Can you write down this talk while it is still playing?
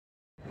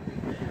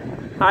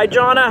Hi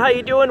Johnna, how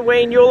you doing?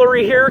 Wayne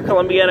Ulery here,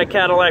 Columbiana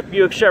Cadillac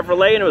Buick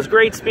Chevrolet, and it was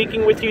great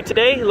speaking with you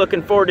today.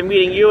 Looking forward to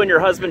meeting you and your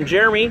husband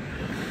Jeremy.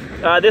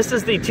 This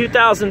is the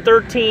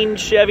 2013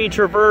 Chevy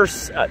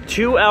Traverse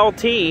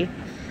 2LT.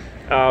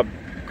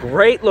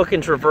 Great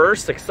looking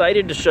Traverse.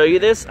 Excited to show you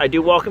this. I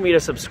do welcome you to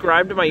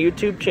subscribe to my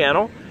YouTube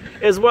channel,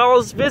 as well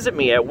as visit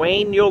me at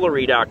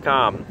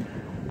wayneulery.com.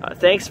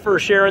 Thanks for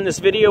sharing this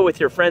video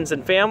with your friends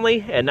and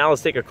family, and now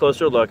let's take a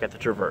closer look at the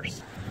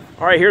Traverse.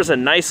 All right, here's a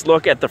nice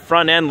look at the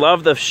front end.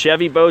 Love the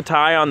Chevy bow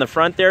tie on the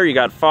front there. You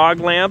got fog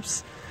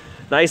lamps,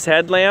 nice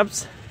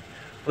headlamps.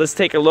 Let's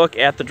take a look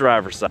at the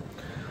driver's side.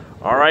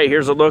 All right,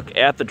 here's a look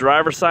at the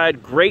driver's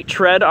side. Great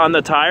tread on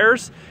the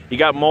tires. You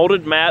got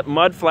molded matte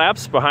mud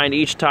flaps behind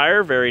each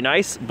tire, very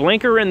nice.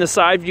 Blinker in the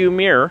side view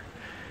mirror,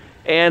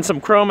 and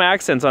some chrome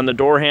accents on the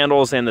door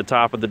handles and the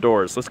top of the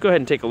doors. Let's go ahead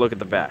and take a look at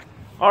the back.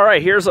 All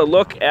right, here's a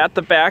look at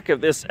the back of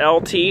this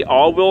LT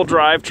all-wheel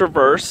drive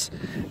Traverse.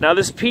 Now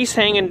this piece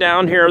hanging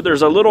down here,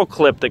 there's a little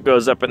clip that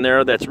goes up in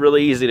there that's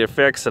really easy to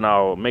fix, and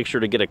I'll make sure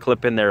to get a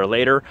clip in there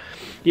later.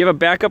 You have a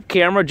backup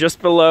camera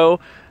just below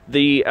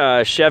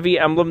the Chevy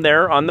emblem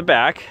there on the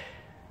back.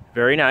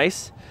 Very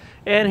nice.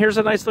 And here's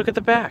a nice look at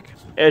the back.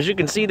 As you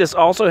can see, this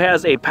also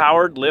has a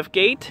powered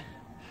liftgate.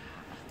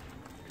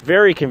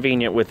 Very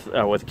convenient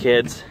with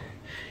kids.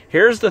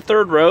 Here's the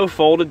third row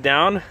folded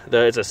down.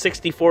 It's a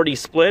 60-40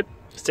 split.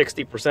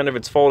 60% of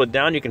it's folded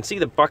down. You can see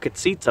the bucket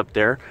seats up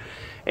there,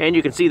 and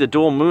you can see the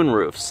dual moon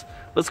roofs.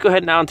 Let's go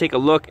ahead now and take a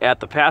look at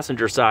the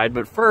passenger side,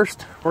 but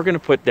first we're going to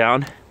put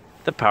down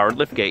the powered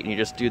liftgate, and you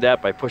just do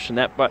that by pushing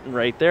that button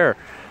right there.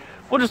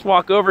 We'll just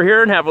walk over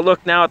here and have a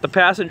look now at the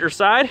passenger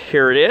side.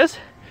 Here it is.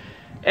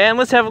 And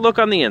let's have a look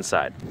on the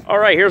inside. All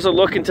right, here's a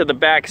look into the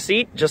back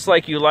seat, just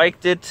like you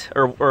liked it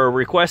or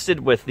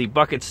requested, with the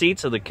bucket seat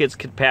so the kids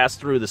could pass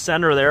through the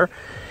center there.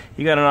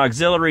 You got an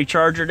auxiliary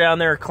charger down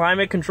there,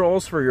 climate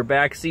controls for your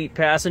back seat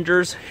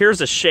passengers. Here's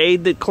a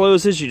shade that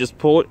closes. You just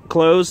pull it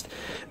closed.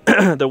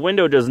 The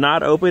window does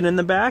not open in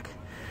the back.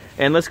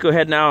 And let's go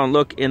ahead now and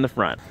look in the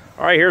front.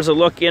 All right, here's a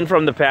look in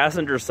from the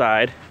passenger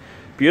side.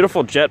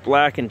 Beautiful jet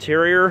black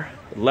interior,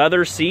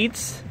 leather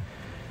seats.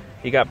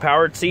 You got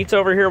powered seats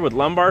over here with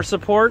lumbar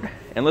support.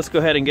 And let's go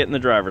ahead and get in the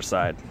driver's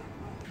side.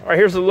 All right,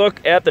 here's a look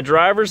at the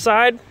driver's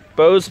side.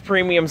 Bose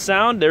premium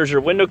sound. There's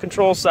your window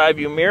control, side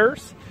view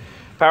mirrors.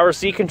 Power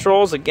seat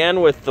controls, again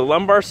with the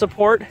lumbar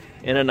support,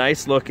 and a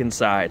nice look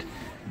inside.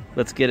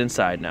 Let's get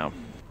inside now.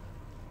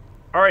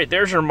 All right,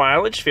 there's your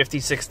mileage,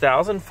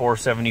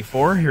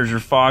 56,474. Here's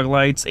your fog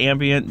lights,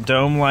 ambient,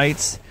 dome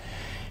lights.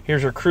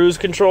 Here's your cruise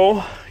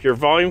control, your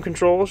volume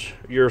controls,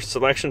 your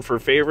selection for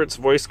favorites,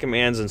 voice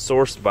commands, and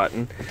source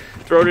button.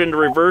 Throw it into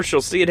reverse,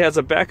 you'll see it has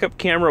a backup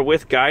camera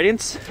with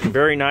guidance.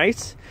 Very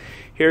nice.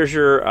 Here's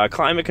your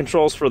climate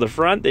controls for the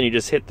front. Then you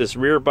just hit this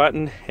rear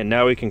button, and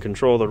now we can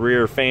control the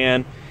rear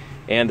fan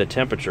and the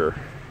temperature.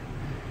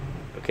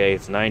 Okay,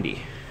 it's 90.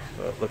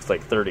 Well, it looks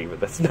like 30, but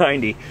that's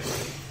 90.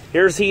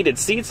 Here's heated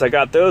seats. I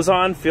got those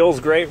on. Feels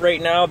great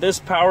right now. This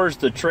powers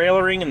the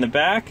trailering in the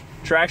back,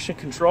 traction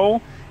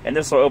control, and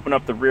this will open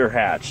up the rear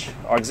hatch.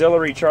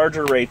 Auxiliary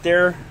charger right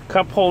there,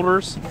 cup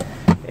holders,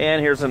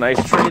 and here's a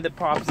nice tray that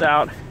pops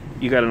out.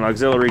 You got an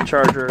auxiliary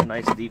charger, a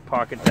nice deep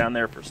pocket down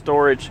there for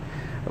storage,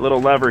 a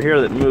little lever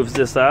here that moves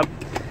this up,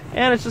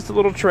 and it's just a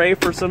little tray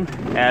for some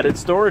added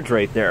storage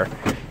right there.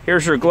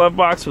 Here's your glove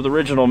box with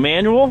original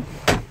manual.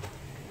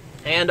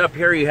 And up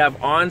here you have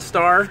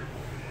OnStar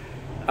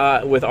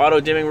with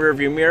auto dimming rear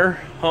view mirror,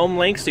 home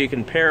link so you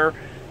can pair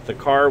the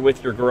car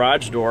with your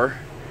garage door.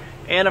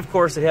 And of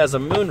course it has a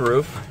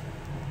moonroof.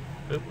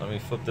 Oop, let me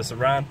flip this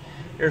around.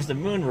 Here's the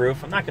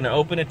moonroof. I'm not going to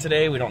open it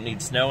today. We don't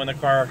need snow in the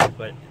car,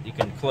 but you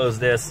can close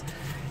this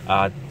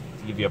to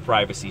give you a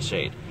privacy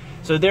shade.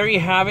 So there you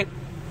have it.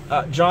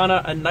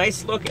 Johnna, a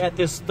nice look at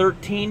this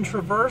 13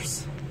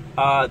 Traverse.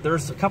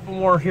 There's a couple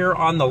more here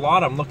on the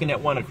lot. I'm looking at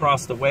one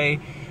across the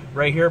way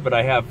right here, but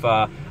I have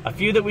a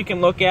few that we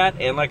can look at,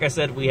 and like I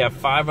said, we have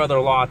 5 other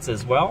lots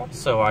as well,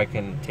 so I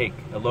can take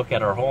a look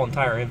at our whole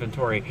entire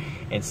inventory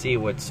and see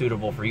what's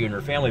suitable for you and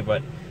your family.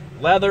 But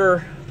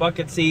leather,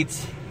 bucket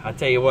seats, I'll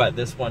tell you what,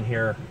 this one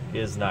here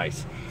is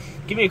nice.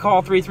 Give me a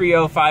call,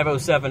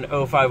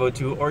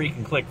 330-507-0502, or you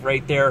can click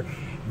right there,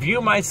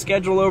 view my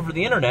schedule over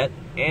the internet,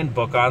 and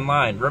book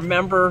online.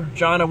 Remember,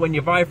 Johnna, when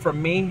you buy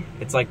from me,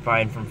 it's like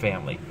buying from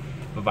family.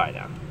 Bye-bye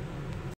now.